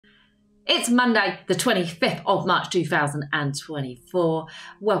It's Monday, the 25th of March 2024.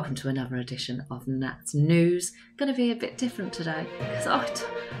 Welcome to another edition of Nat's News. Going to be a bit different today because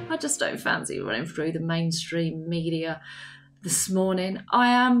I just don't fancy running through the mainstream media this morning. I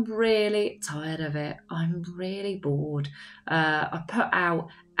am really tired of it. I'm really bored. I put out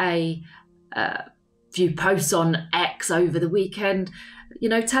a few posts on X over the weekend,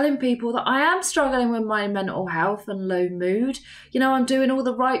 telling people that I am struggling with my mental health and low mood. I'm doing all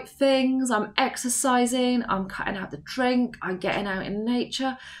the right things. I'm exercising. I'm cutting out the drink. I'm getting out in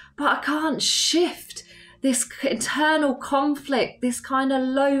nature. But I can't shift this internal conflict, this kind of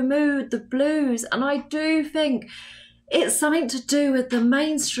low mood, the blues. And I do think it's something to do with the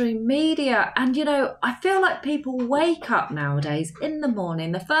mainstream media. And, I feel like people wake up nowadays in the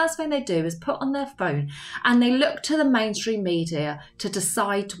morning. The first thing they do is put on their phone and they look to the mainstream media to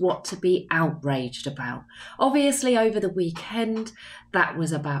decide what to be outraged about. Obviously, over the weekend, that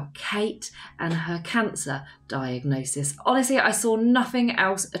was about Kate and her cancer diagnosis. Honestly, I saw nothing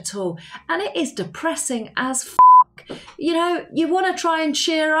else at all. And it is depressing as f***. You want to try and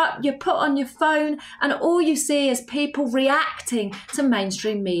cheer up, you put on your phone and all you see is people reacting to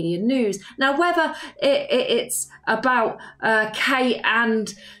mainstream media news. Now, whether it's about Kate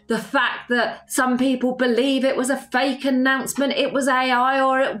and the fact that some people believe it was a fake announcement, it was AI,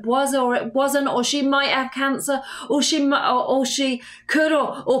 or it wasn't, or she might have cancer, or she could,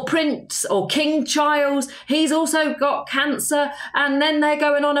 or Prince or King Charles, he's also got cancer, and then they're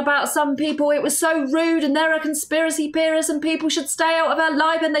going on about some people, it was so rude and they're a conspiracy theorist and people should stay out of her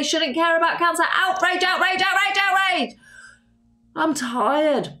life and they shouldn't care about cancer. Outrage, outrage, outrage, outrage! I'm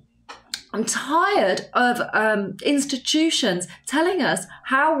tired. I'm tired of institutions telling us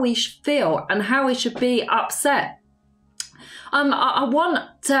how we feel and how we should be upset. I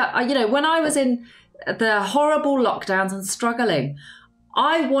want to, when I was in the horrible lockdowns and struggling,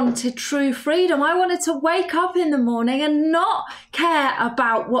 I wanted true freedom. I wanted to wake up in the morning and not care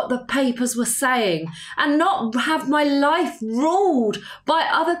about what the papers were saying and not have my life ruled by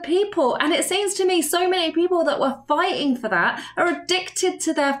other people. And it seems to me so many people that were fighting for that are addicted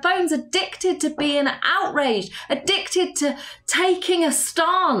to their phones, addicted to being outraged, addicted to taking a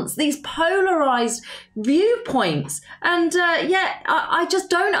stance, these polarized viewpoints. And I just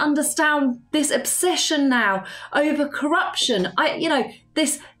don't understand this obsession now over corruption.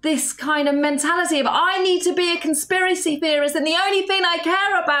 This kind of mentality of I need to be a conspiracy theorist and the only thing I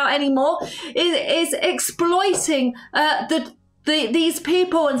care about anymore is exploiting these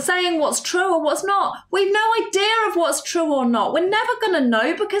people and saying what's true or what's not. We've no idea of what's true or not. We're never going to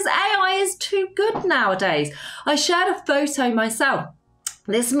know because AI is too good nowadays. I shared a photo myself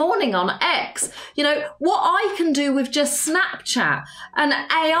this morning on X, what I can do with just Snapchat and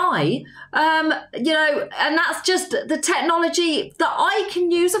AI, and that's just the technology that I can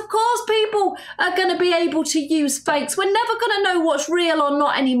use. Of course, people are going to be able to use fakes. We're never going to know what's real or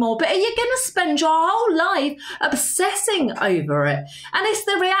not anymore, but are you going to spend your whole life obsessing over it? And it's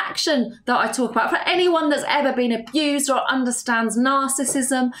the reaction that I talk about for anyone that's ever been abused or understands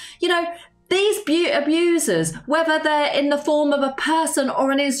narcissism. These abusers, whether they're in the form of a person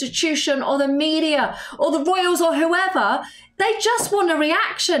or an institution or the media or the royals or whoever, they just want a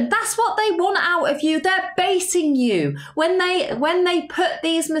reaction. That's what they want out of you. They're baiting you. When they put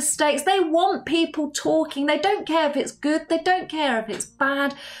these mistakes, they want people talking. They don't care if it's good. They don't care if it's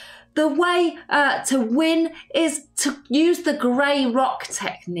bad. The way to win is to use the grey rock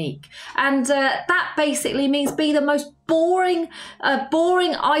technique. And that basically means be the most boring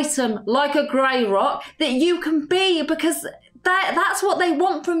item like a grey rock that you can be, because that's what they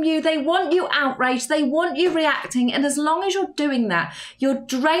want from you. They want you outraged. They want you reacting. And as long as you're doing that, you're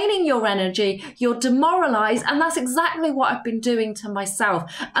draining your energy, you're demoralized. And that's exactly what I've been doing to myself.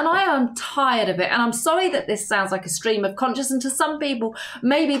 And I am tired of it. And I'm sorry that this sounds like a stream of consciousness. And to some people,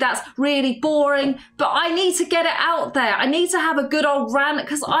 maybe that's really boring, but I need to get it out there. I need to have a good old rant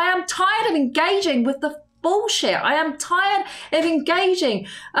because I am tired of engaging with the bullshit. I am tired of engaging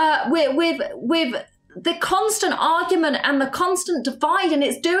with the constant argument and the constant divide, and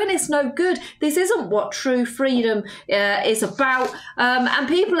it's doing us no good. This isn't what true freedom is about. And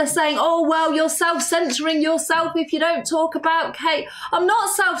people are saying, oh, well, you're self-censoring yourself if you don't talk about Kate. I'm not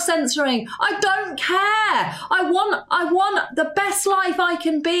self-censoring. I don't care. I want the best life I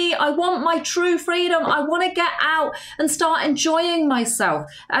can be. I want my true freedom. I want to get out and start enjoying myself.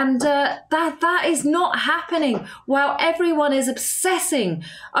 And that is not happening while everyone is obsessing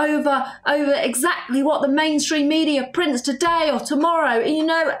over exactly exactly what the mainstream media prints today or tomorrow. You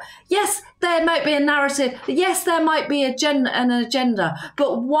know, yes, there might be a narrative. Yes, there might be an agenda.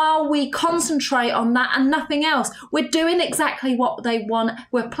 But while we concentrate on that and nothing else, we're doing exactly what they want.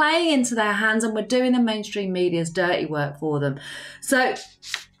 We're playing into their hands and we're doing the mainstream media's dirty work for them. So,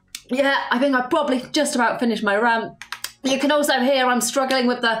 yeah, I think I've probably just about finished my rant. You can also hear I'm struggling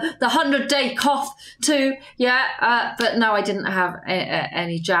with the 100-day cough too. Yeah, but no, I didn't have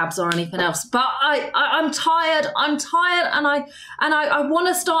any jabs or anything else. But I'm tired. I'm tired, and I want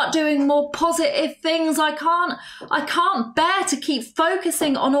to start doing more positive things. I can't bear to keep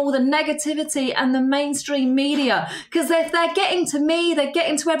focusing on all the negativity and the mainstream media, because if they're getting to me, they're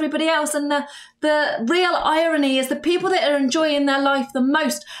getting to everybody else. And the real irony is the people that are enjoying their life the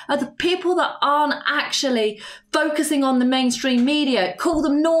most are the people that aren't actually focusing on the mainstream media. Call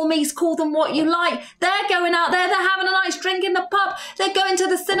them normies, call them what you like. They're going out there, they're having a nice drink in the pub, they're going to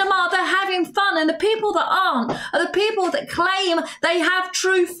the cinema, they're having fun. And the people that aren't are the people that claim they have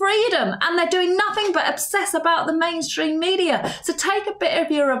true freedom, and they're doing nothing but obsess about the mainstream media. So take a bit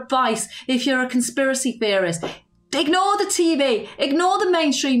of your advice if you're a conspiracy theorist. Ignore the TV, ignore the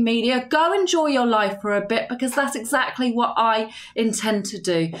mainstream media, go enjoy your life for a bit, because that's exactly what I intend to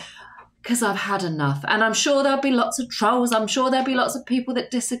do. Because I've had enough. And I'm sure there'll be lots of trolls. I'm sure there'll be lots of people that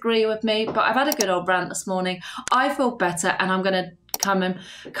disagree with me. But I've had a good old rant this morning. I feel better, and I'm going to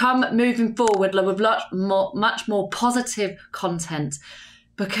come moving forward with much more positive content,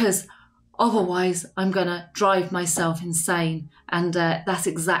 because otherwise I'm going to drive myself insane. And that's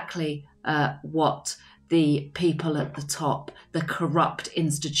exactly what the people at the top, the corrupt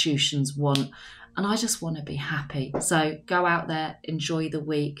institutions want. And I just want to be happy. So go out there, enjoy the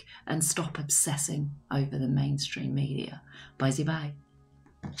week, and stop obsessing over the mainstream media. Bye-bye.